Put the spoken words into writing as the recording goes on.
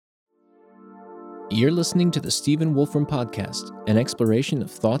You're listening to the Stephen Wolfram Podcast, an exploration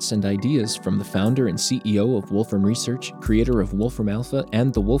of thoughts and ideas from the founder and CEO of Wolfram Research, creator of Wolfram Alpha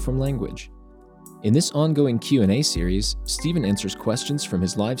and the Wolfram language. In this ongoing Q&A series, Stephen answers questions from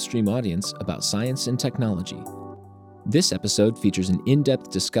his live stream audience about science and technology. This episode features an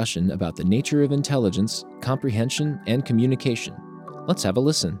in-depth discussion about the nature of intelligence, comprehension, and communication. Let's have a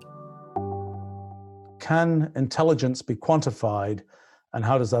listen. Can intelligence be quantified, and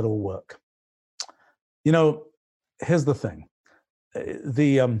how does that all work? You know, here's the thing.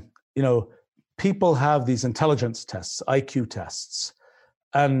 People have these intelligence tests, IQ tests,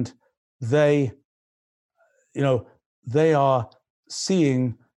 and they are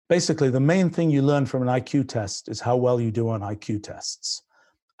seeing, basically the main thing you learn from an IQ test is how well you do on IQ tests.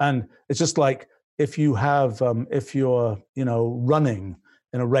 And it's just like if you're running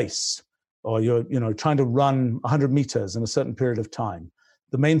in a race, or you're trying to run 100 meters in a certain period of time.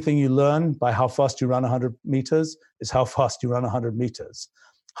 The main thing you learn by how fast you run 100 meters is how fast you run 100 meters.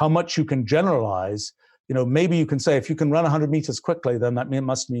 How much you can generalize, maybe you can say if you can run 100 meters quickly, then that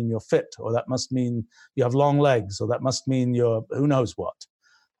must mean you're fit, or that must mean you have long legs, or that must mean you're who knows what.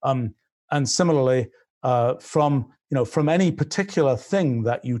 And similarly, from any particular thing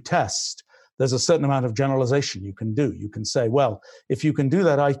that you test, there's a certain amount of generalization you can do. You can say, well, if you can do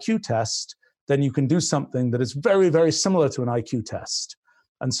that IQ test, then you can do something that is very, very similar to an IQ test,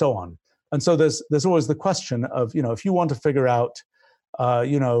 and so on. And so there's always the question of, if you want to figure out,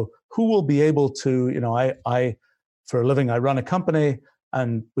 who will be able to, I for a living, I run a company,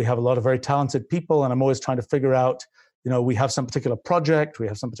 and we have a lot of very talented people, and I'm always trying to figure out, we have some particular project, we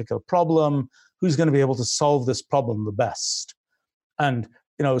have some particular problem, who's going to be able to solve this problem the best? And,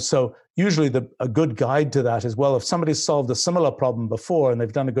 so usually a good guide to that is, well, if somebody's solved a similar problem before and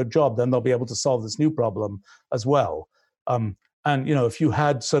they've done a good job, then they'll be able to solve this new problem as well. And, if you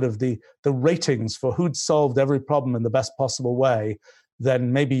had sort of the ratings for who'd solved every problem in the best possible way,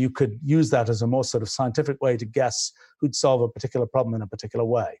 then maybe you could use that as a more sort of scientific way to guess who'd solve a particular problem in a particular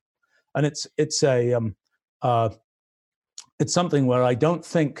way. And it's something where I don't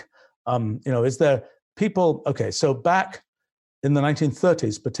think, is there people, okay, so back in the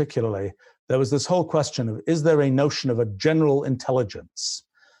 1930s particularly, there was this whole question of, is there a notion of a general intelligence?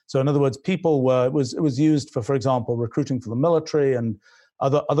 So in other words, it was used for example, recruiting for the military and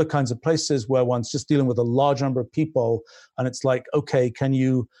other kinds of places where one's just dealing with a large number of people, and it's like, okay, can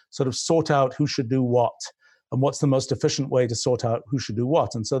you sort of sort out who should do what? And what's the most efficient way to sort out who should do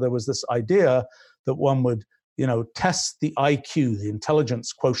what? And so there was this idea that one would, test the IQ, the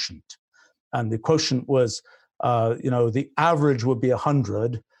intelligence quotient. And the quotient was, the average would be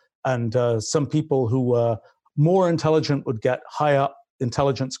 100, and some people who were more intelligent would get higher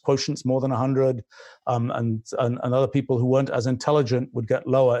intelligence quotients, more than 100, and other people who weren't as intelligent would get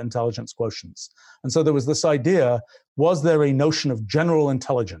lower intelligence quotients. And so there was this idea, was there a notion of general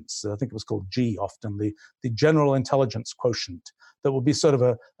intelligence? I think it was called G often, the general intelligence quotient, that would be sort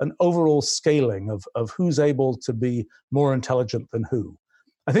of an overall scaling of who's able to be more intelligent than who.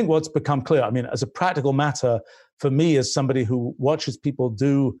 I think what's become clear, as a practical matter, for me as somebody who watches people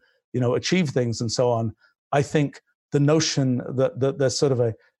do, achieve things and so on, I think the notion that there's sort of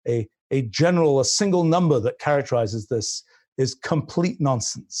a single number that characterizes this is complete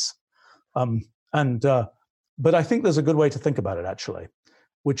nonsense. But I think there's a good way to think about it, actually,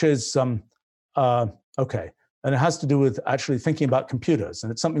 which is, okay, and it has to do with actually thinking about computers,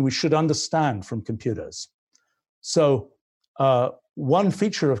 and it's something we should understand from computers. So one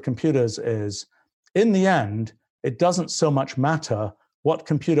feature of computers is, in the end, it doesn't so much matter what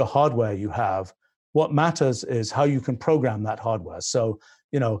computer hardware you have. What matters is how you can program that hardware. So,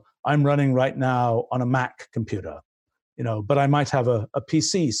 I'm running right now on a Mac computer, but I might have a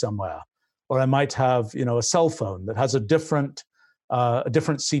PC somewhere, or I might have, a cell phone that has a different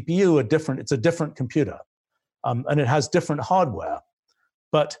CPU, it's a different computer, and it has different hardware.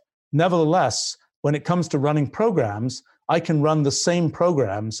 But nevertheless, when it comes to running programs, I can run the same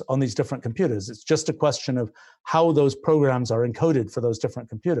programs on these different computers. It's just a question of how those programs are encoded for those different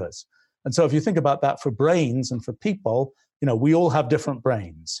computers. And so if you think about that for brains and for people, we all have different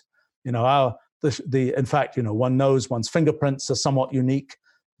brains. In fact, one knows one's fingerprints are somewhat unique.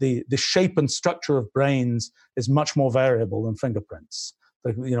 The shape and structure of brains is much more variable than fingerprints.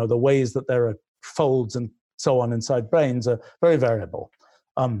 The ways that there are folds and so on inside brains are very variable.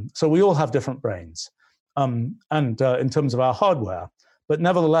 So we all have different brains. And in terms of our hardware, but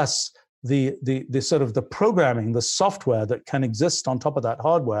nevertheless, the sort of the programming, the software that can exist on top of that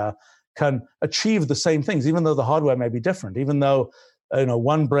hardware can achieve the same things, even though the hardware may be different. Even though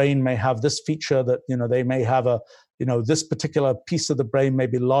one brain may have this feature that they may have a this particular piece of the brain may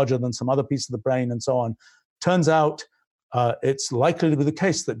be larger than some other piece of the brain and so on. Turns out it's likely to be the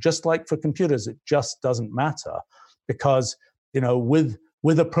case that just like for computers, it just doesn't matter because,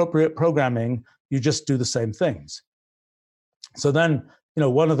 with appropriate programming, you just do the same things. So then,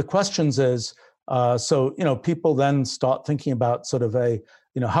 one of the questions is, people then start thinking about sort of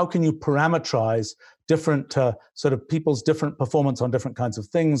how can you parameterize different sort of people's different performance on different kinds of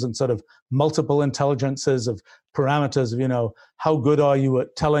things and sort of multiple intelligences of parameters of, how good are you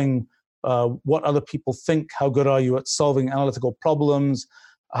at telling what other people think? How good are you at solving analytical problems?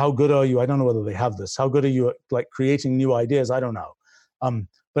 How good are you? I don't know whether they have this. How good are you at like creating new ideas? I don't know.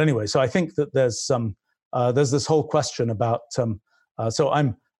 But anyway, so I think that there's this whole question about. I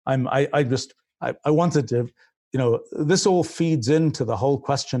wanted to, this all feeds into the whole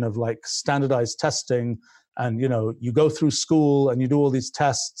question of like standardized testing, and you go through school and you do all these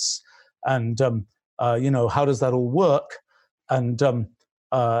tests, and how does that all work? And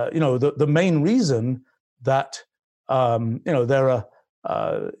the main reason that there are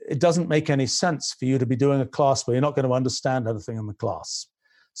it doesn't make any sense for you to be doing a class where you're not going to understand everything in the class.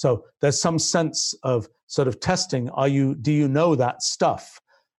 So there's some sense of sort of testing. Do you know that stuff?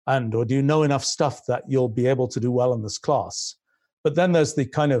 Or do you know enough stuff that you'll be able to do well in this class? But then there's the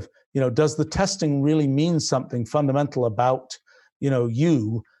kind of, does the testing really mean something fundamental about,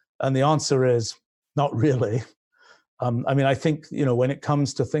 you? And the answer is not really. I think, when it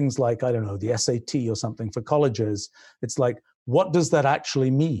comes to things like, I don't know, the SAT or something for colleges, it's like, what does that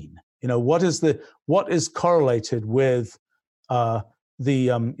actually mean? What is correlated with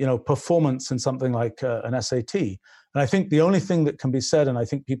the performance in something like an SAT? And I think the only thing that can be said, and I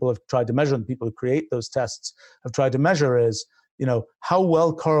think people have tried to measure, and people who create those tests have tried to measure, is, how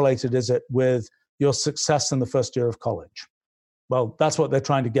well correlated is it with your success in the first year of college? Well, that's what they're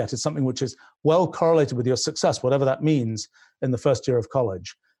trying to get. It's something which is well correlated with your success, whatever that means, in the first year of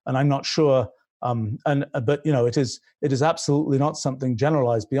college. And I'm not sure, but it is absolutely not something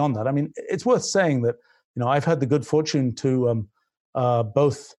generalized beyond that. I mean, it's worth saying that, I've had the good fortune to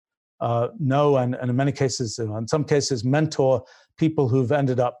both know and in many cases, in some cases, mentor people who've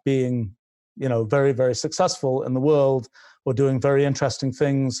ended up being, very, very successful in the world or doing very interesting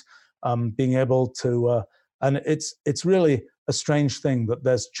things, being able to, and it's really a strange thing that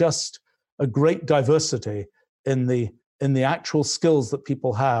there's just a great diversity in the actual skills that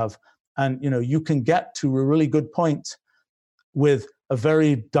people have. And, you can get to a really good point with a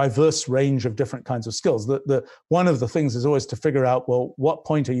very diverse range of different kinds of skills. One of the things is always to figure out, well, what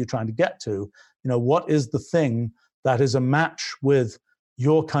point are you trying to get to? What is the thing that is a match with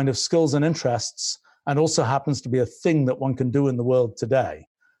your kind of skills and interests, and also happens to be a thing that one can do in the world today?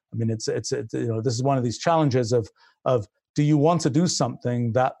 I mean, it's this is one of these challenges of do you want to do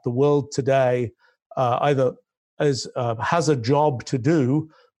something that the world today either has a job to do,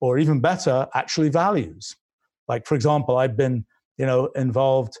 or even better, actually values? Like, for example, I've been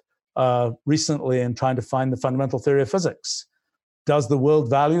involved recently in trying to find the fundamental theory of physics. Does the world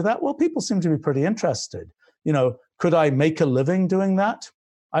value that? Well, people seem to be pretty interested. Could I make a living doing that?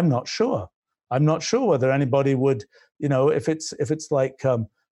 I'm not sure. I'm not sure whether anybody would, if it's like,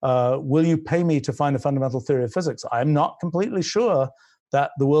 will you pay me to find a fundamental theory of physics? I'm not completely sure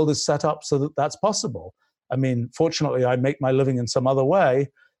that the world is set up so that that's possible. I mean, fortunately, I make my living in some other way,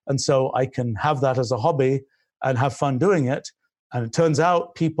 and so I can have that as a hobby and have fun doing it. And it turns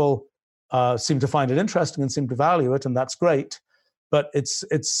out people seem to find it interesting and seem to value it, and that's great. But it's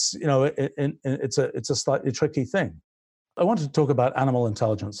a slightly tricky thing. I wanted to talk about animal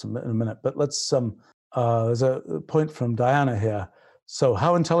intelligence in a minute, but let's. There's a point from Diana here. So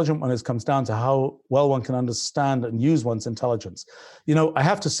how intelligent one is comes down to how well one can understand and use one's intelligence. I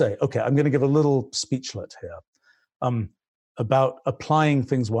have to say, okay, I'm going to give a little speechlet here about applying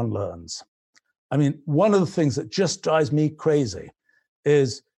things one learns. I mean, one of the things that just drives me crazy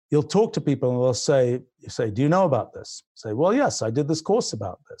is you'll talk to people and they'll say, do you know about this? Say, well, yes, I did this course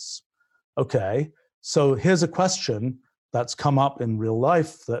about this. Okay, so here's a question that's come up in real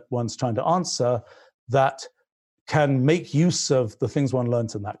life that one's trying to answer that can make use of the things one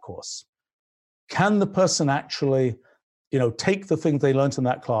learned in that course. Can the person actually, take the things they learned in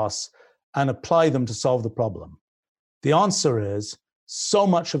that class and apply them to solve the problem? The answer is, so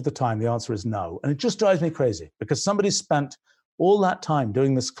much of the time, the answer is no. And it just drives me crazy because somebody spent all that time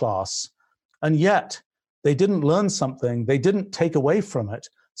doing this class, and yet they didn't learn something, they didn't take away from it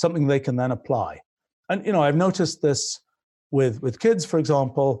something they can then apply. And, I've noticed this with kids, for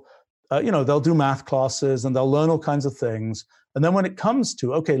example. They'll do math classes and they'll learn all kinds of things. And then when it comes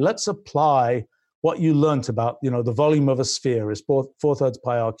to, okay, let's apply what you learnt about, the volume of a sphere is 4/3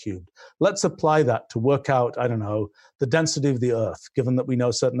 pi r cubed. Let's apply that to work out, I don't know, the density of the Earth, given that we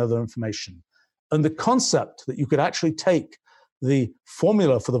know certain other information. And the concept that you could actually take the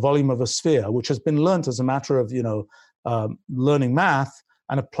formula for the volume of a sphere, which has been learnt as a matter of, learning math,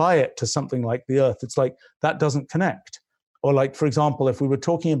 and apply it to something like the Earth, it's like that doesn't connect. Or like, for example, if we were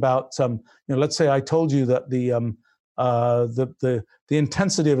talking about, let's say I told you that the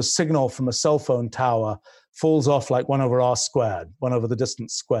intensity of a signal from a cell phone tower falls off like 1/r squared, 1 over the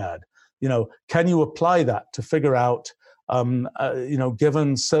distance squared. Can you apply that to figure out,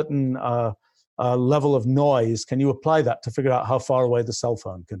 given certain level of noise, can you apply that to figure out how far away the cell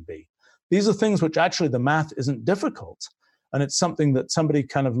phone can be? These are things which actually the math isn't difficult. And it's something that somebody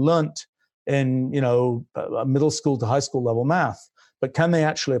kind of learnt in, middle school to high school level math. But can they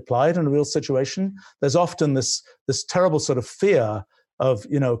actually apply it in a real situation? There's often this terrible sort of fear of,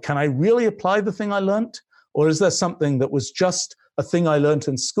 can I really apply the thing I learnt? Or is there something that was just a thing I learnt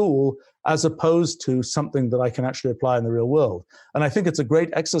in school as opposed to something that I can actually apply in the real world? And I think it's a great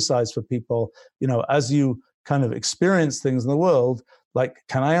exercise for people, as you kind of experience things in the world, like,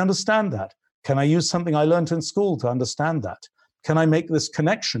 can I understand that? Can I use something I learnt in school to understand that? Can I make this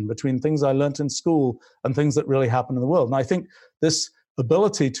connection between things I learnt in school and things that really happen in the world? And I think this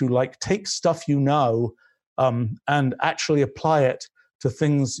ability to like take stuff and actually apply it to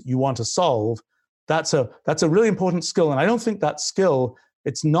things you want to solve, that's a really important skill. And I don't think that skill,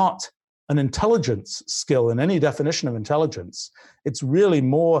 it's not an intelligence skill in any definition of intelligence. It's really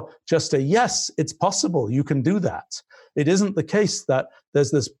more just a, yes, it's possible, you can do that. It isn't the case that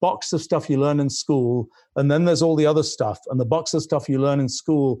there's this box of stuff you learn in school, and then there's all the other stuff, and the box of stuff you learn in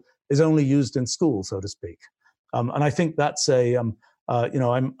school is only used in school, so to speak. And I think that's I'm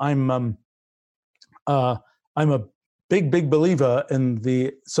a big believer in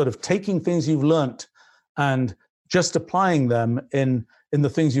the sort of taking things you've learnt and just applying them in the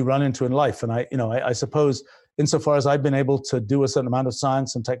things you run into in life. And I suppose insofar as I've been able to do a certain amount of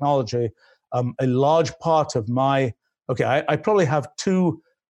science and technology, a large part of my I probably have 2,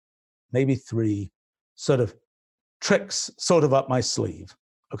 maybe 3 sort of tricks sort of up my sleeve,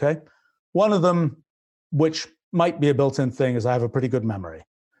 okay? One of them, which might be a built-in thing, is I have a pretty good memory.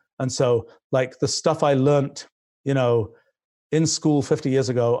 And so, like, the stuff I learnt, in school 50 years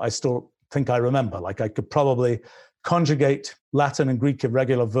ago, I still think I remember. Like, I could probably conjugate Latin and Greek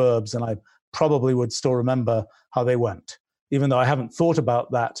irregular verbs, and I probably would still remember how they went, even though I haven't thought about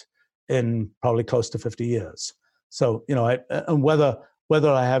that in probably close to 50 years. So, and whether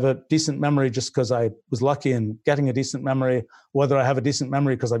I have a decent memory just because I was lucky in getting a decent memory, whether I have a decent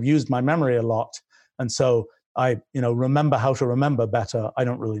memory because I've used my memory a lot, and so I, remember how to remember better, I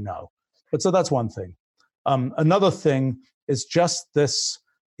don't really know. But so that's one thing. Another thing is just this,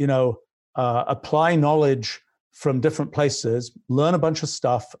 apply knowledge from different places, learn a bunch of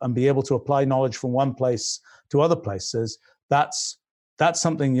stuff, and be able to apply knowledge from one place to other places. That's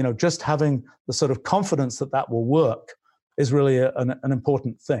something, just having the sort of confidence that will work is really an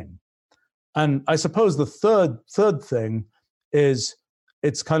important thing. And I suppose the third thing is,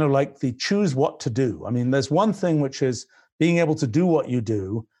 it's kind of like the choose what to do. I mean, there's one thing which is being able to do what you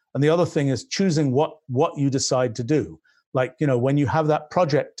do, and the other thing is choosing what you decide to do. Like, when you have that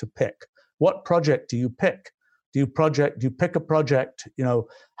project to pick, what project do you pick? Do you pick a project?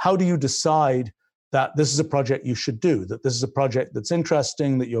 How do you decide that this is a project you should do, that this is a project that's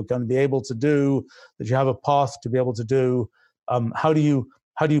interesting, that you're going to be able to do, that you have a path to be able to do? How do you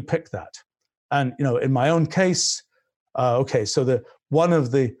pick that? And, in my own case, so one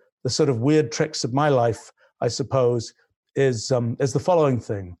of the sort of weird tricks of my life, I suppose, is the following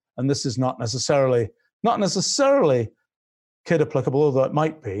thing. And this is not necessarily kid applicable, although it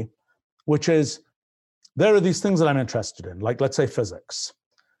might be, which is, there are these things that I'm interested in, like, let's say, physics.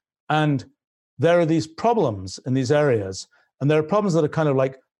 And there are these problems in these areas, and there are problems that are kind of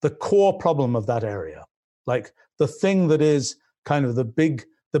like the core problem of that area, like the thing that is kind of the big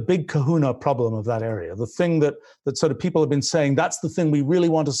kahuna problem of that area, the thing that sort of people have been saying, that's the thing we really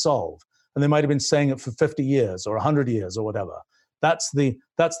want to solve. And they might have been saying it for 50 years or 100 years or whatever. That's the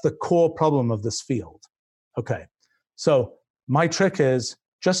core problem of this field. Okay, so my trick is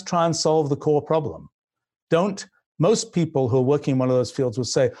just try and solve the core problem. Most people who are working in one of those fields will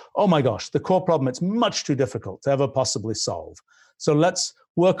say, oh my gosh, the core problem, it's much too difficult to ever possibly solve. So let's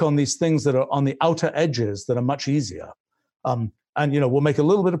work on these things that are on the outer edges that are much easier. And we'll make a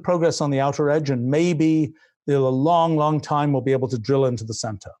little bit of progress on the outer edge, and maybe a long time we'll be able to drill into the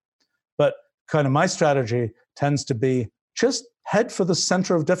center. But kind of my strategy tends to be just head for the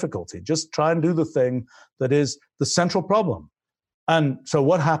center of difficulty. Just try and do the thing that is the central problem. And so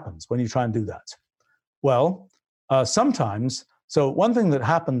what happens when you try and do that? Well, sometimes, so one thing that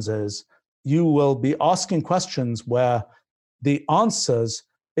happens is you will be asking questions where the answers,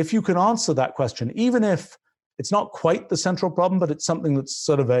 if you can answer that question, even if it's not quite the central problem, but it's something that's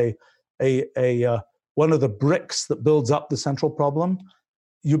sort of one of the bricks that builds up the central problem,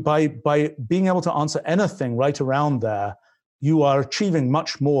 you by being able to answer anything right around there, you are achieving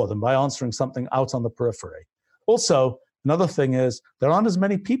much more than by answering something out on the periphery. Also, another thing is there aren't as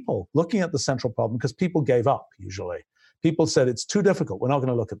many people looking at the central problem because people gave up usually. People said, it's too difficult, we're not going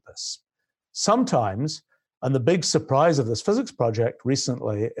to look at this. Sometimes, and the big surprise of this physics project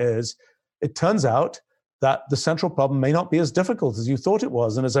recently is it turns out that the central problem may not be as difficult as you thought it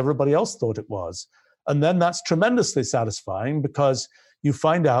was and as everybody else thought it was. And then that's tremendously satisfying because you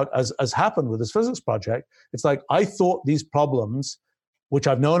find out, as happened with this physics project, it's like, I thought these problems, which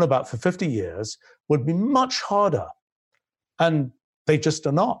I've known about for 50 years, would be much harder. And they just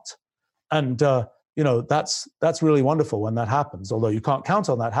are not. And that's really wonderful when that happens, although you can't count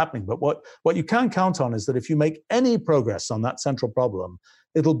on that happening. But what you can count on is that if you make any progress on that central problem,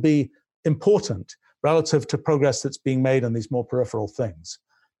 it'll be important relative to progress that's being made on these more peripheral things.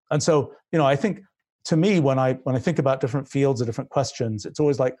 And so, I think, to me, when I think about different fields or different questions, it's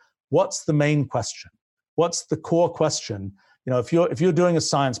always like, what's the main question? What's the core question? If you're doing a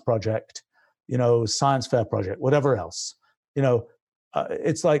science project, science fair project, whatever else,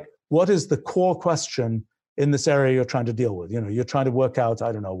 it's like, what is the core question in this area you're trying to deal with? You're trying to work out,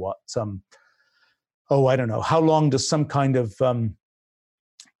 I don't know what, how long does some kind of,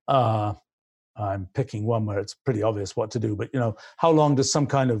 I'm picking one where it's pretty obvious what to do, but how long does some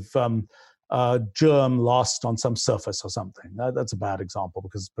kind of germ last on some surface or something? That's a bad example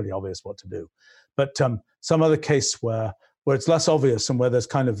because it's pretty obvious what to do. But some other case where it's less obvious and where there's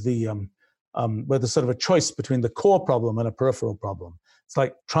kind of where there's sort of a choice between the core problem and a peripheral problem. It's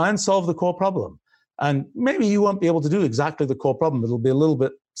like, try and solve the core problem. And maybe you won't be able to do exactly the core problem. It'll be a little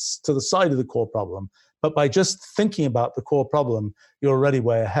bit to the side of the core problem. But by just thinking about the core problem, you're already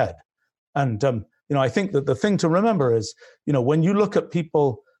way ahead. And I think that the thing to remember is, when you look at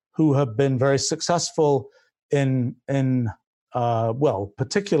people who have been very successful in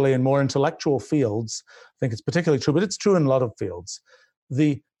particularly in more intellectual fields, I think it's particularly true, but it's true in a lot of fields.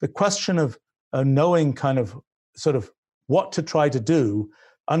 The question of knowing kind of sort of what to try to do,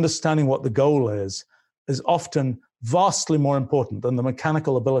 understanding what the goal is often vastly more important than the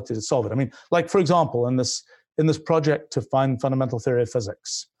mechanical ability to solve it. I mean, like, for example, in this project to find fundamental theory of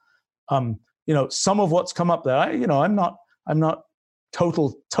physics, some of what's come up there, I'm not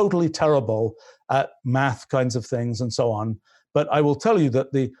totally terrible at math kinds of things and so on, but I will tell you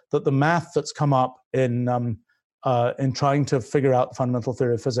that the math that's come up in trying to figure out the fundamental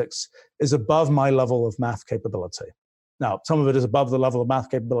theory of physics is above my level of math capability. Now, some of it is above the level of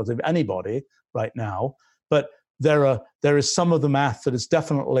math capability of anybody right now, but there is some of the math that is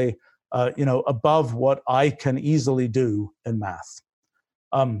definitely above what I can easily do in math.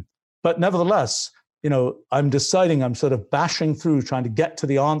 But nevertheless, I'm deciding, I'm sort of bashing through trying to get to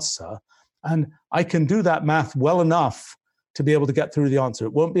the answer, and I can do that math well enough to be able to get through the answer.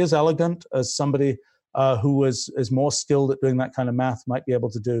 It won't be as elegant as somebody who is more skilled at doing that kind of math might be able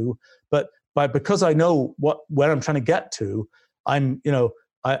to do, but because I know where I'm trying to get to,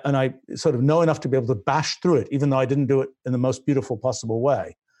 I sort of know enough to be able to bash through it, even though I didn't do it in the most beautiful possible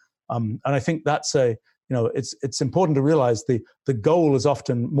way. And I think that's it's important to realize the goal is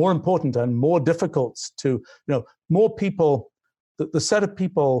often more important and more difficult to, more people, the set of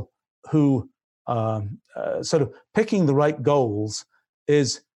people who sort of picking the right goals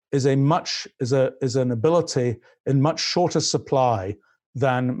is an ability in much shorter supply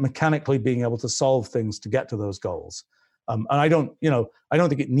than mechanically being able to solve things to get to those goals. And I don't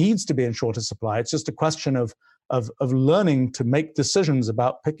think it needs to be in shorter supply. It's just a question of learning to make decisions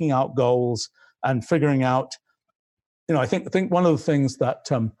about picking out goals and figuring out, I think one of the things that,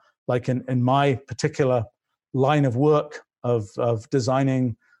 like in my particular line of work of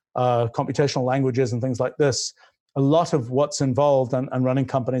designing computational languages and things like this, a lot of what's involved and running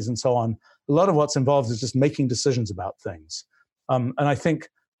companies and so on, a lot of what's involved is just making decisions about things. And I think,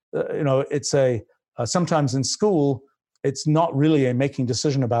 it's sometimes in school, it's not really a making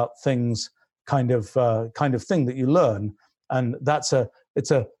decision about things kind of thing that you learn, and it's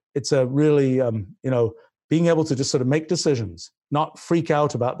a really being able to just sort of make decisions, not freak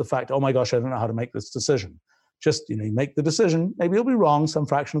out about the fact, oh my gosh, I don't know how to make this decision. Just you make the decision. Maybe you'll be wrong some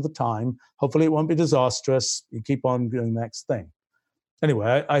fraction of the time. Hopefully, it won't be disastrous. You keep on doing the next thing.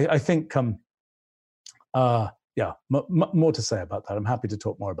 Anyway, I think more to say about that. I'm happy to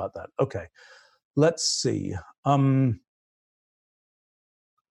talk more about that. Okay, let's see.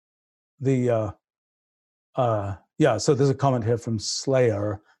 Yeah, so there's a comment here from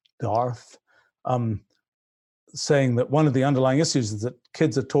Slayer Darth, saying that one of the underlying issues is that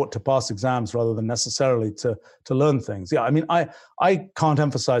kids are taught to pass exams rather than necessarily to learn things. Yeah, I mean, I can't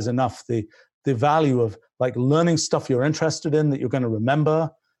emphasize enough the value of like learning stuff you're interested in that you're going to remember.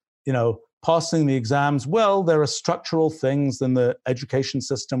 Passing the exams. Well, there are structural things in the education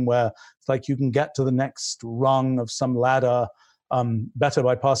system where it's like you can get to the next rung of some ladder better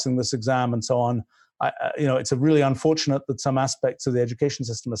by passing this exam and so on. It's a really unfortunate that some aspects of the education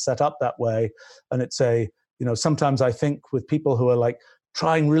system are set up that way, and it's sometimes I think with people who are like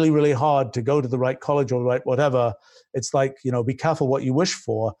trying really, really hard to go to the right college or the right whatever, it's like, be careful what you wish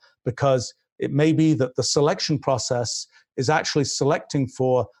for, because it may be that the selection process is actually selecting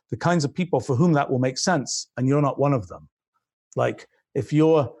for the kinds of people for whom that will make sense, and you're not one of them. Like if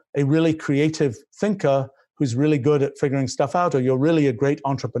you're a really creative thinker who's really good at figuring stuff out, or you're really a great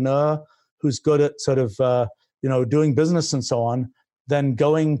entrepreneur who's good at sort of doing business and so on, then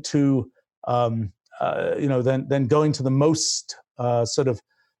going to then going to the most sort of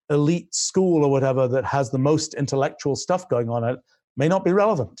elite school or whatever that has the most intellectual stuff going on it may not be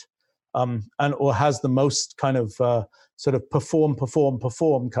relevant, or has the most kind of sort of perform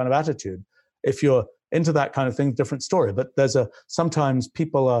kind of attitude. If you're into that kind of thing, different story. But sometimes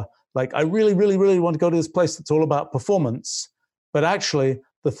people are like, I really, really, really want to go to this place that's all about performance, but actually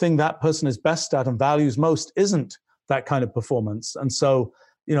the thing that person is best at and values most isn't that kind of performance. And so,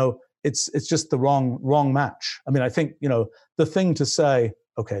 it's just the wrong match. I mean, I think, the thing to say,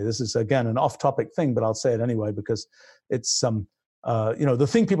 okay, this is again an off-topic thing, but I'll say it anyway because it's the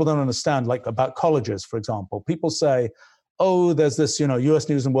thing people don't understand, like about colleges, for example. People say, oh, there's this, U.S.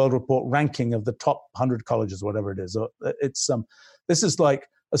 News and World Report ranking of the top 100 colleges, whatever it is. This is like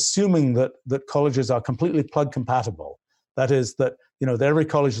assuming that colleges are completely plug compatible. That is that, that every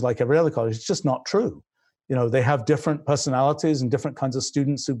college is like every other college. It's just not true. They have different personalities and different kinds of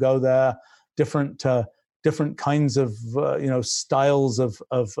students who go there, different kinds of styles of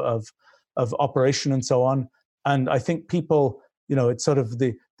operation and so on. And I think people, it's sort of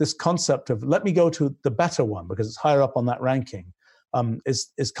this concept of let me go to the better one because it's higher up on that ranking,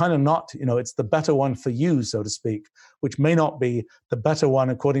 is kind of not, it's the better one for you, so to speak, which may not be the better one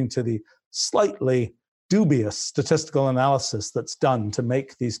according to the slightly dubious statistical analysis that's done to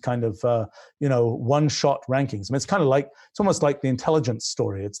make these kind of one-shot rankings. I mean, it's almost like the intelligence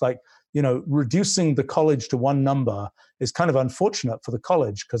story. It's like, reducing the college to one number is kind of unfortunate for the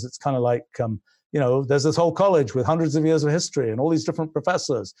college, because it's kind of like there's this whole college with hundreds of years of history and all these different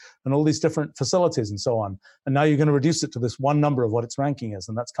professors and all these different facilities and so on, and now you're going to reduce it to this one number of what its ranking is,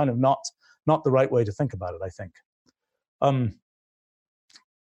 and that's kind of not the right way to think about it, I think.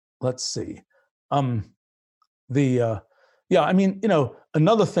 Let's see.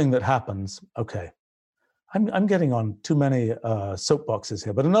 Another thing that happens, okay, I'm getting on too many soapboxes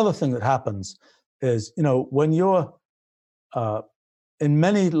here, but another thing that happens is, when you're in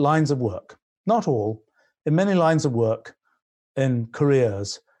many lines of work, not all, in many lines of work, in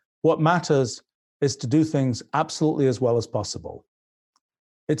careers, what matters is to do things absolutely as well as possible.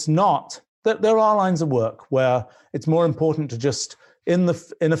 It's not that there are lines of work where it's more important to just, in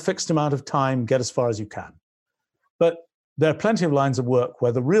a fixed amount of time, get as far as you can. But there are plenty of lines of work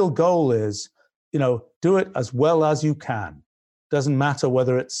where the real goal is, do it as well as you can. Doesn't matter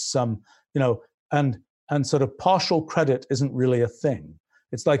whether it's and sort of partial credit isn't really a thing.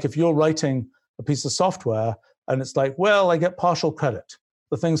 It's like if you're writing a piece of software and it's like, well, I get partial credit.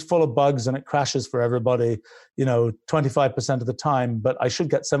 The thing's full of bugs and it crashes for everybody, 25% of the time, but I should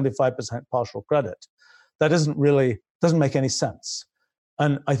get 75% partial credit. That doesn't make any sense.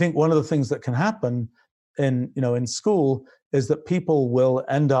 And I think one of the things that can happen in school is that people will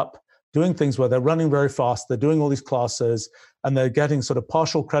end up doing things where they're running very fast, they're doing all these classes, and they're getting sort of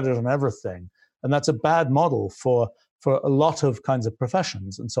partial credit on everything. And that's a bad model for a lot of kinds of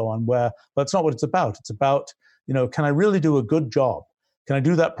professions and so on, but it's not what it's about. It's about, can I really do a good job? Can I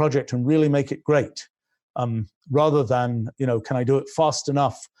do that project and really make it great? Rather than, can I do it fast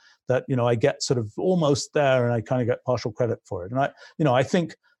enough that, I get sort of almost there and I kind of get partial credit for it. And I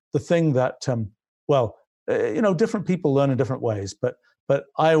think the thing that, different people learn in different ways, but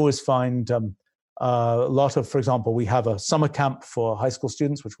I always find a lot of, for example, we have a summer camp for high school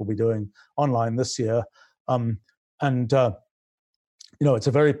students, which we'll be doing online this year. It's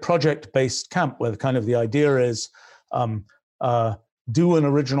a very project-based camp where the idea is do an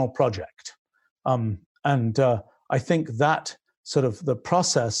original project. I think that sort of the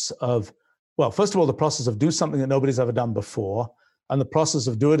process of, first of all, the process of do something that nobody's ever done before, and the process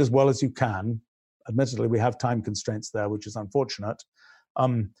of do it as well as you can. Admittedly, we have time constraints there, which is unfortunate.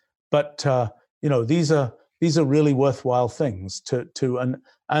 These are these are really worthwhile things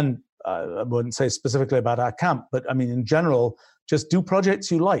and I wouldn't say specifically about our camp, but I mean, in general, just do projects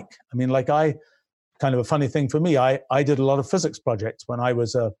you like. I mean, like kind of a funny thing for me, I did a lot of physics projects when I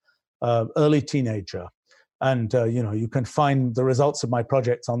was a early teenager. And, you can find the results of my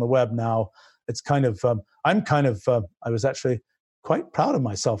projects on the web now. It's kind of, I was actually quite proud of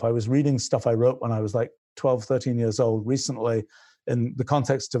myself. I was reading stuff I wrote when I was like 12, 13 years old recently in the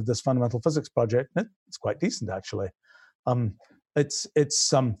context of this fundamental physics project. It's quite decent, actually. But,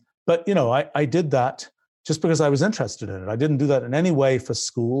 I did that just because I was interested in it. I didn't do that in any way for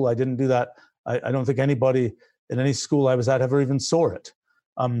school. I didn't do that. I don't think anybody in any school I was at ever even saw it.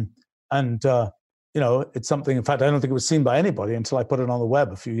 It's something, in fact, I don't think it was seen by anybody until I put it on the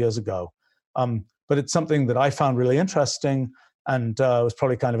web a few years ago. But it's something that I found really interesting and was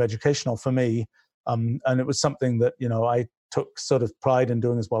probably kind of educational for me. And it was something that, I took sort of pride in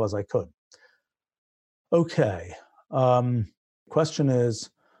doing as well as I could. Okay. Question is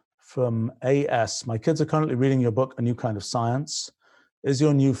from AS. My kids are currently reading your book, A New Kind of Science. Is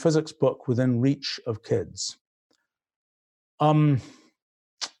your new physics book within reach of kids?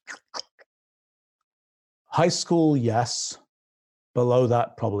 High school, yes. Below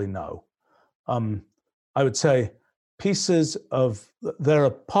that, probably no. I would say there are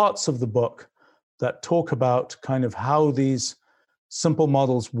parts of the book that talk about kind of how these simple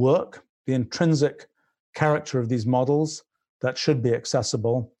models work, the intrinsic character of these models that should be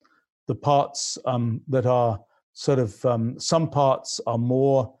accessible. The parts that are sort of, some parts are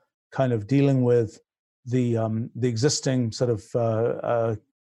more kind of dealing with the existing sort of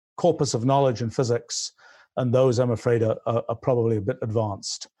corpus of knowledge in physics, and those, I'm afraid, are probably a bit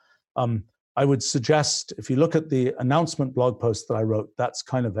advanced. I would suggest, if you look at the announcement blog post that I wrote, that's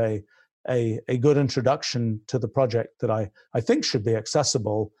kind of a good introduction to the project that I think should be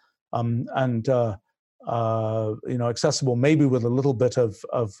accessible, accessible maybe with a little bit of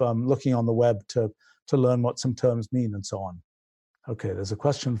looking on the web to learn what some terms mean and so on. Okay, there's a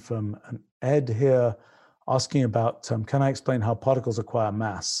question from an Ed here asking about, can I explain how particles acquire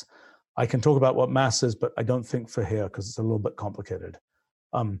mass? I can talk about what mass is, but I don't think for here because it's a little bit complicated.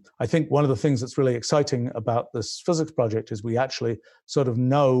 I think one of the things that's really exciting about this physics project is we actually sort of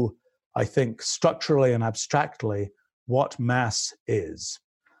know, I think, structurally and abstractly what mass is.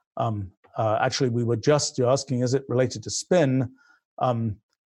 Actually, you're asking, is it related to spin?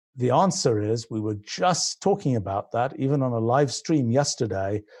 The answer is, we were just talking about that, even on a live stream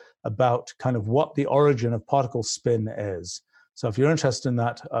yesterday, about kind of what the origin of particle spin is. So if you're interested in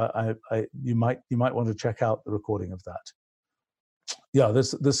that, you might want to check out the recording of that. Yeah,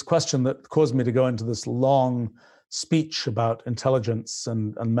 this question that caused me to go into this long speech about intelligence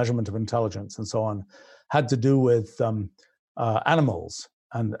and measurement of intelligence and so on had to do with animals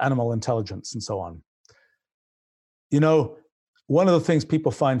and animal intelligence and so on. One of the things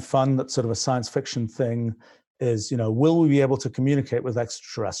people find fun, that's sort of a science fiction thing, is, will we be able to communicate with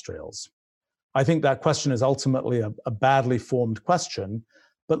extraterrestrials? I think that question is ultimately a badly formed question,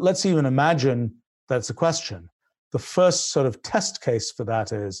 but let's even imagine that's a question. The first sort of test case for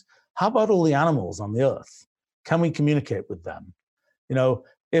that is, how about all the animals on the earth? Can we communicate with them?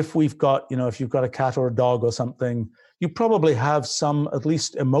 If you've got a cat or a dog or something, you probably have some at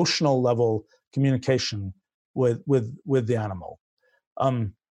least emotional level communication with the animal.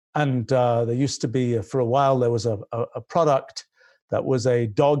 There used to be, for a while, there was a product that was a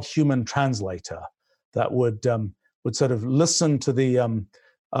dog-human translator that would sort of listen to the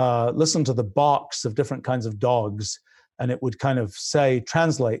barks of different kinds of dogs, and it would kind of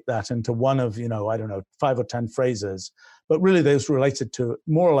translate that into one of, 5 or 10 phrases, but really those related to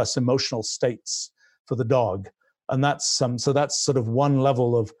more or less emotional states for the dog. And that's so that's sort of one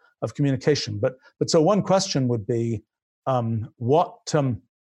level of communication. But so one question would be, how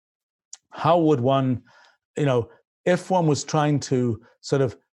would one, if one was trying to sort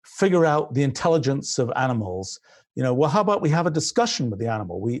of figure out the intelligence of animals, how about we have a discussion with the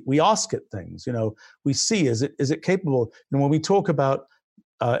animal? We ask it things, we see, is it capable? When we talk about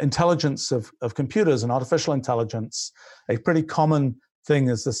intelligence of computers and artificial intelligence, a pretty common thing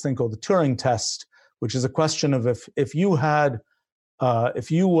is this thing called the Turing test, which is a question of if you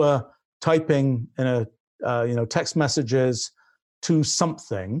were typing in text messages to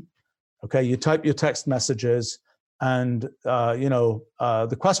something, okay, you type your text messages, and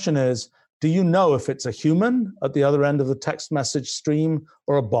the question is, do you know if it's a human at the other end of the text message stream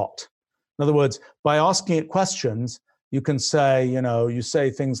or a bot? In other words, by asking it questions, you can say, you say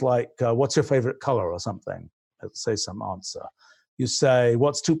things like, what's your favorite color or something? It'll say some answer. You say,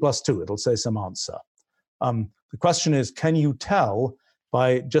 what's 2 + 2? It'll say some answer. The question is, can you tell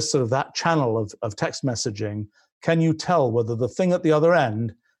by just sort of that channel of text messaging, can you tell whether the thing at the other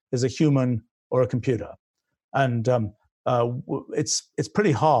end is a human or a computer? And it's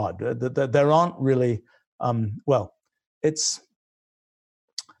pretty hard. There aren't really,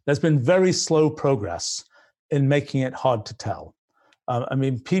 there's been very slow progress in making it hard to tell. I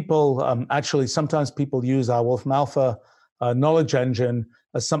mean, people actually, sometimes people use our Wolfram Alpha knowledge engine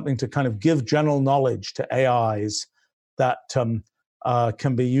as something to kind of give general knowledge to AIs that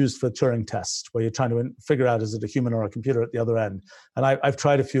can be used for Turing tests, where you're trying to figure out, is it a human or a computer at the other end? And I've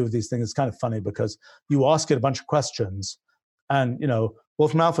tried a few of these things. It's kind of funny because you ask it a bunch of questions, and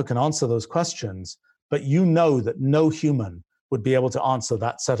Wolfram Alpha can answer those questions, but you know that no human would be able to answer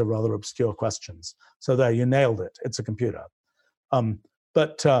that set of rather obscure questions. So there, you nailed it. It's a computer.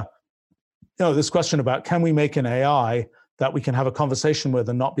 But this question about, can we make an AI that we can have a conversation with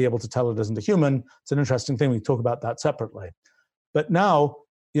and not be able to tell it isn't a human? It's an interesting thing. We talk about that separately. But now,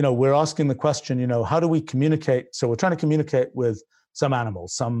 we're asking the question, how do we communicate? So we're trying to communicate with some animal,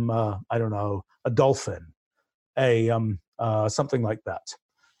 some, I don't know, a dolphin, something like that.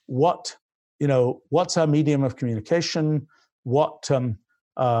 What's our medium of communication? For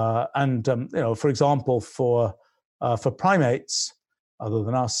example, for primates, other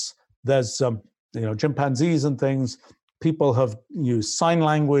than us, there's, chimpanzees and things. People have used sign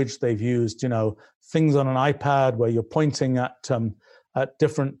language. They've used, things on an iPad where you're pointing at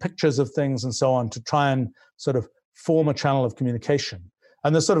different pictures of things and so on to try and sort of form a channel of communication.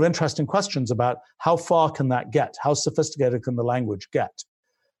 And there's sort of interesting questions about how far can that get? How sophisticated can the language get?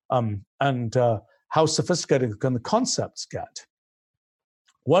 And how sophisticated can the concepts get?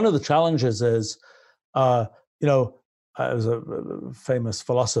 One of the challenges is, there's a famous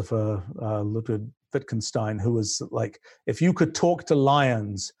philosopher, Ludwig Wittgenstein, who was like, if you could talk to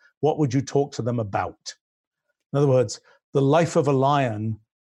lions, what would you talk to them about? In other words, the life of a lion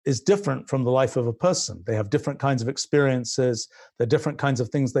is different from the life of a person. They have different kinds of experiences. There are different kinds of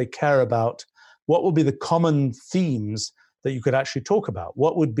things they care about. What would be the common themes that you could actually talk about?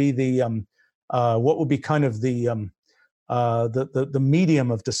 What would be the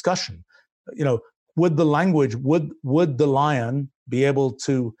medium of discussion? Would the language, would the lion be able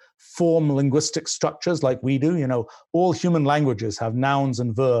to form linguistic structures like we do? All human languages have nouns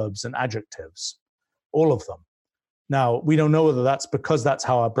and verbs and adjectives, all of them. Now, we don't know whether that's because that's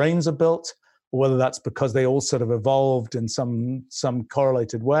how our brains are built, or whether that's because they all sort of evolved in some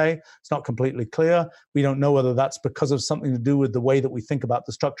correlated way. It's not completely clear. We don't know whether that's because of something to do with the way that we think about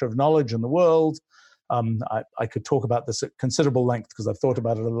the structure of knowledge in the world. I could talk about this at considerable length because I've thought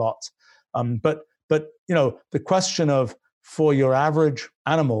about it a lot. But the question of, for your average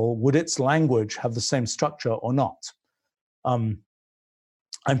animal, would its language have the same structure or not? I'm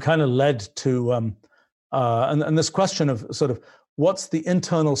kind of led to, and this question of sort of, what's the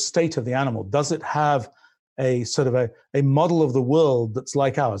internal state of the animal? Does it have a sort of a model of the world that's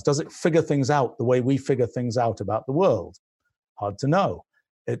like ours? Does it figure things out the way we figure things out about the world? Hard to know.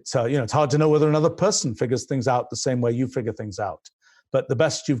 It's hard to know whether another person figures things out the same way you figure things out. But the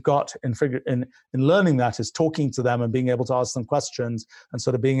best you've got in learning that is talking to them and being able to ask them questions and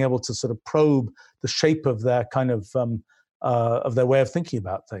sort of being able to sort of probe the shape of their kind of their way of thinking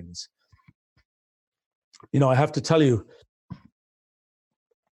about things. I have to tell you,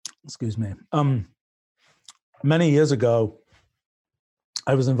 excuse me, many years ago,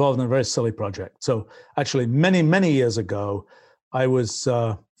 I was involved in a very silly project. So actually, many, many years ago, I was,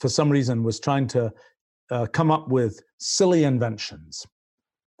 for some reason, was trying to come up with silly inventions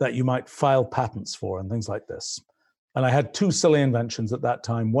that you might file patents for and things like this. And I had two silly inventions at that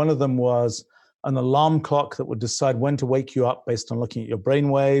time. One of them was an alarm clock that would decide when to wake you up based on looking at your brain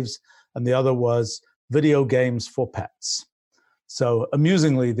waves. And the other was video games for pets. So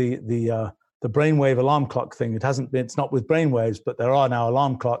amusingly, the brainwave alarm clock thing, it's not with brainwaves, but there are now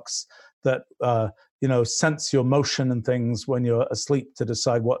alarm clocks that sense your motion and things when you're asleep to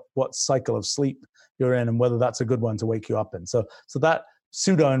decide what cycle of sleep you're in and whether that's a good one to wake you up in. So that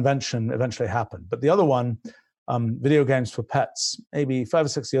pseudo invention eventually happened. But the other one, video games for pets, maybe 5 or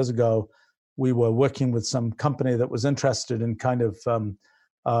 6 years ago, we were working with some company that was interested in kind of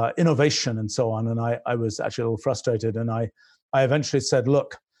innovation and so on. And I was actually a little frustrated. And I eventually said,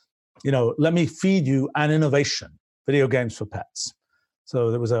 look, let me feed you an innovation, video games for pets.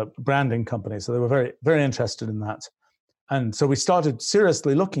 So there was a branding company. So they were very, very interested in that. And so we started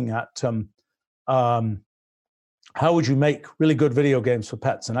seriously looking at how would you make really good video games for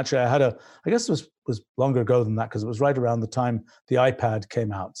pets? And actually I guess it was longer ago than that because it was right around the time the iPad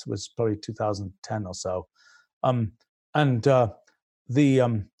came out. So it was probably 2010 or so.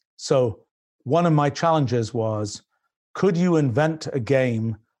 So one of my challenges was could you invent a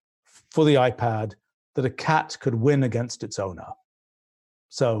game for the iPad that a cat could win against its owner?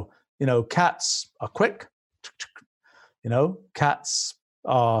 So, cats are quick. Cats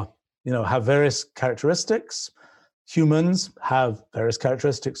are, have various characteristics. Humans have various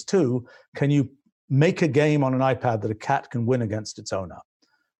characteristics too. Can you make a game on an iPad that a cat can win against its owner?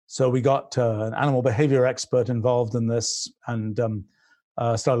 So we got an animal behavior expert involved in this and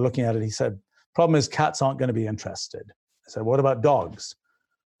started looking at it. He said, problem is cats aren't going to be interested. I said, what about dogs?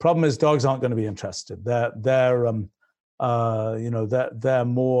 Problem is dogs aren't going to be interested. They're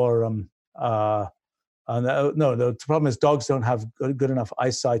more, no, the problem is dogs don't have good enough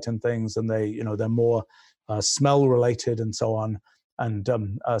eyesight and things, and they're more smell related and so on. And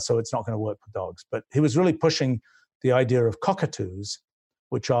so it's not going to work with dogs. But he was really pushing the idea of cockatoos,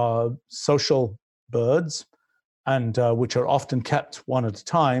 which are social birds and which are often kept one at a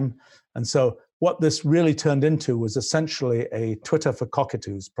time. And so what this really turned into was essentially a Twitter for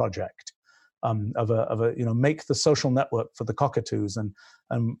cockatoos project make the social network for the cockatoos. And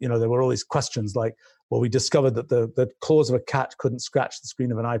there were all these questions like, well, we discovered that the claws of a cat couldn't scratch the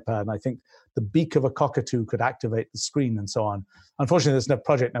screen of an iPad. And I think the beak of a cockatoo could activate the screen and so on. Unfortunately, this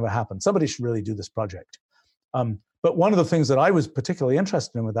project never happened. Somebody should really do this project. But one of the things that I was particularly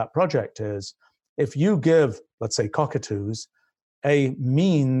interested in with that project is if you give, let's say, cockatoos a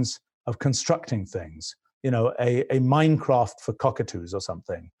means of constructing things, a Minecraft for cockatoos or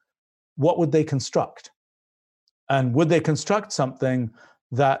something, what would they construct? And would they construct something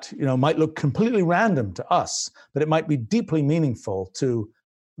that, might look completely random to us, but it might be deeply meaningful to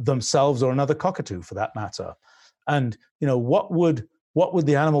themselves or another cockatoo for that matter? And, what would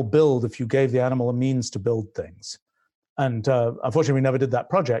the animal build if you gave the animal a means to build things? And unfortunately, we never did that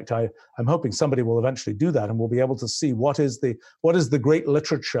project. I'm hoping somebody will eventually do that, and we'll be able to see what is the great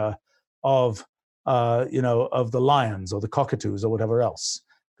literature of of the lions or the cockatoos or whatever else,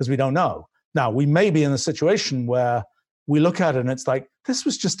 because we don't know. Now, we may be in a situation where we look at it and it's like, this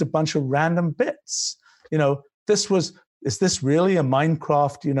was just a bunch of random bits. Is this really a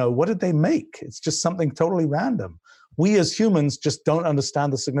Minecraft? What did they make? It's just something totally random. We as humans just don't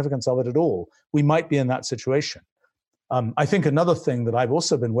understand the significance of it at all. We might be in that situation. I think another thing that I've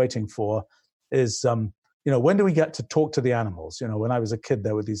also been waiting for is, when do we get to talk to the animals? When I was a kid,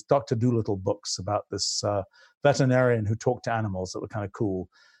 there were these Dr. Dolittle books about this veterinarian who talked to animals that were kind of cool.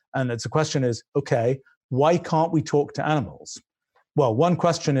 And the question is, okay, why can't we talk to animals? Well, one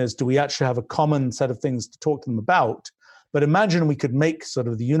question is, do we actually have a common set of things to talk to them about? But imagine we could make sort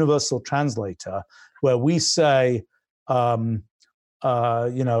of the universal translator where we say, tell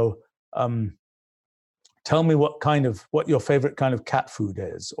me what your favorite kind of cat food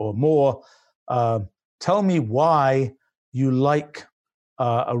is, or more, tell me why you like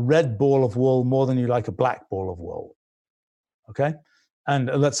a red ball of wool more than you like a black ball of wool. Okay?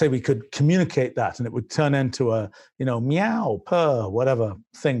 And let's say we could communicate that and it would turn into a, meow, purr, whatever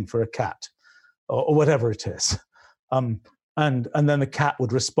thing for a cat or whatever it is. And then the cat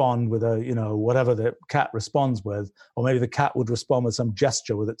would respond with a, whatever the cat responds with, or maybe the cat would respond with some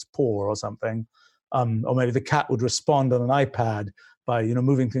gesture with its paw or something. Or maybe the cat would respond on an iPad by,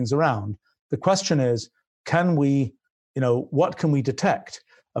 moving things around. The question is, can we, what can we detect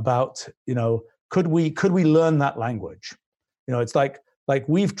about, could we learn that language? It's like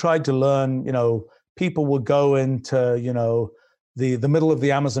we've tried to learn, people will go into, the middle of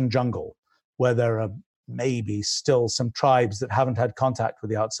the Amazon jungle where there are maybe still some tribes that haven't had contact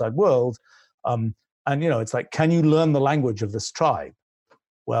with the outside world. And, it's like, can you learn the language of this tribe?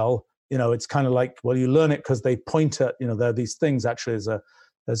 Well, it's kind of like, well, you learn it because they point at, there are these things actually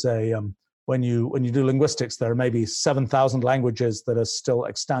when you do linguistics, there are maybe 7,000 languages that are still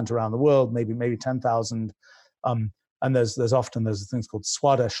extant around the world, maybe 10,000. And there's things called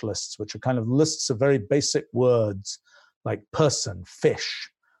Swadesh lists, which are kind of lists of very basic words like person,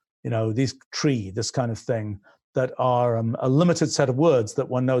 fish, these tree, this kind of thing, that are a limited set of words that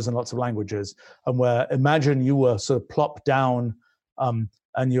one knows in lots of languages. And where imagine you were sort of plopped down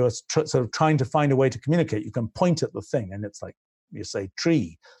and you're sort of trying to find a way to communicate. You can point at the thing and it's like, you say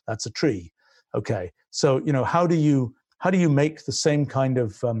tree, that's a tree. Okay, so, how do you make the same kind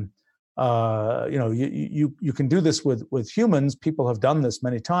of, you can do this with humans. People have done this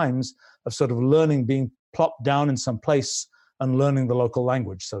many times of sort of learning, being plopped down in some place and learning the local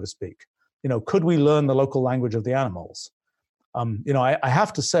language, so to speak. Could we learn the local language of the animals? I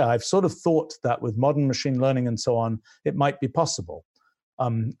have to say, I've sort of thought that with modern machine learning and so on, it might be possible.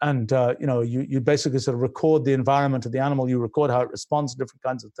 You basically sort of record the environment of the animal, you record how it responds to different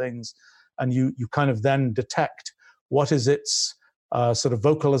kinds of things, and you kind of then detect what is its sort of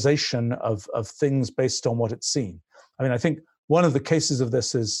vocalization of things based on what it's seen. I mean, I think one of the cases of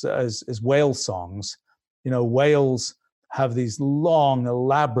this is whale songs. Whales have these long,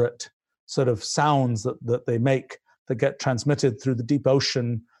 elaborate sort of sounds that they make that get transmitted through the deep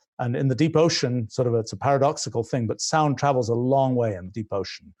ocean. And in the deep ocean, it's a paradoxical thing, but sound travels a long way in the deep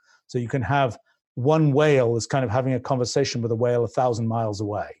ocean. So you can have one whale is kind of having a conversation with a whale 1,000 miles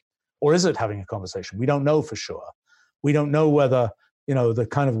away. Or is it having a conversation? We don't know for sure. We don't know whether, the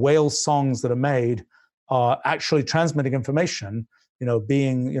kind of whale songs that are made are actually transmitting information,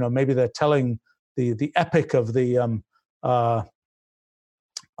 maybe they're telling the epic of the, I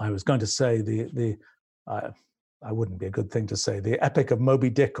was going to say I wouldn't be a good thing to say, the epic of Moby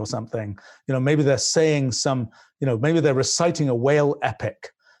Dick or something. Maybe they're saying maybe they're reciting a whale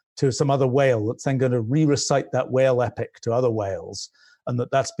epic to some other whale that's then going to re-recite that whale epic to other whales. And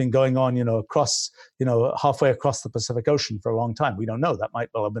that's been going on, across, halfway across the Pacific Ocean for a long time. We don't know. That might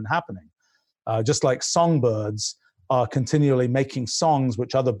well have been happening. Just like songbirds are continually making songs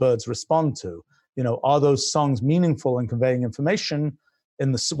which other birds respond to. Are those songs meaningful in conveying information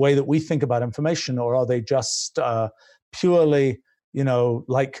in the way that we think about information, or are they just purely,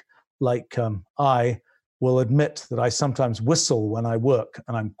 I will admit that I sometimes whistle when I work,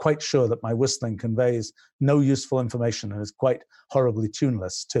 and I'm quite sure that my whistling conveys no useful information and is quite horribly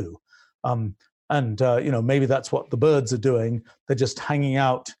tuneless too. Maybe that's what the birds are doing. They're just hanging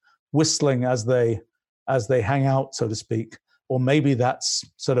out, whistling as they hang out, so to speak. Or maybe that's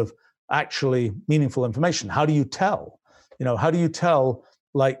sort of actually meaningful information. How do you tell? How do you tell?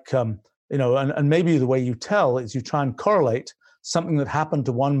 And maybe the way you tell is you try and correlate something that happened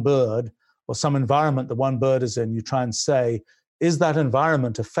to one bird or some environment that one bird is in. You try and say, is that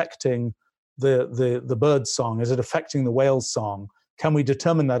environment affecting the bird's song? Is it affecting the whale's song? Can we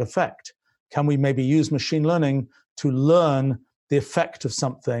determine that effect? Can we maybe use machine learning to learn the effect of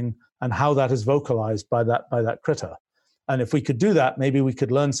something and how that is vocalized by that critter? And if we could do that, maybe we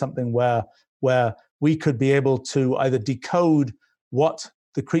could learn something where we could be able to either decode what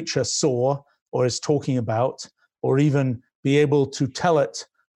the creature saw or is talking about, or even be able to tell it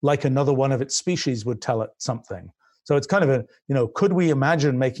like another one of its species would tell it something. So it's kind of could we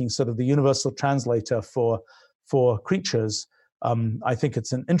imagine making sort of the universal translator for creatures? I think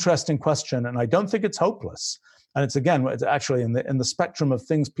it's an interesting question, and I don't think it's hopeless. And it's actually in the spectrum of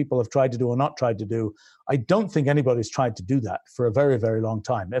things people have tried to do or not tried to do. I don't think anybody's tried to do that for a very, very long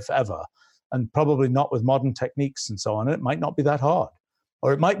time, if ever, and probably not with modern techniques and so on. And it might not be that hard,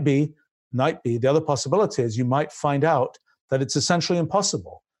 or it might be. The other possibility is you might find out that it's essentially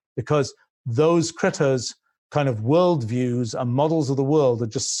impossible, because those critters' kind of worldviews and models of the world are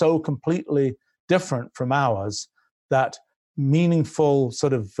just so completely different from ours that meaningful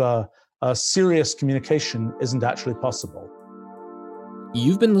sort of serious communication isn't actually possible.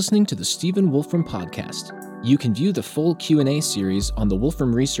 You've been listening to the Stephen Wolfram podcast. You can view the full Q&A series on the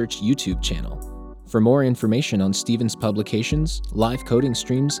Wolfram Research YouTube channel. For more information on Stephen's publications, live coding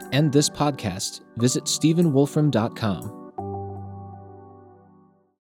streams, and this podcast, visit stephenwolfram.com.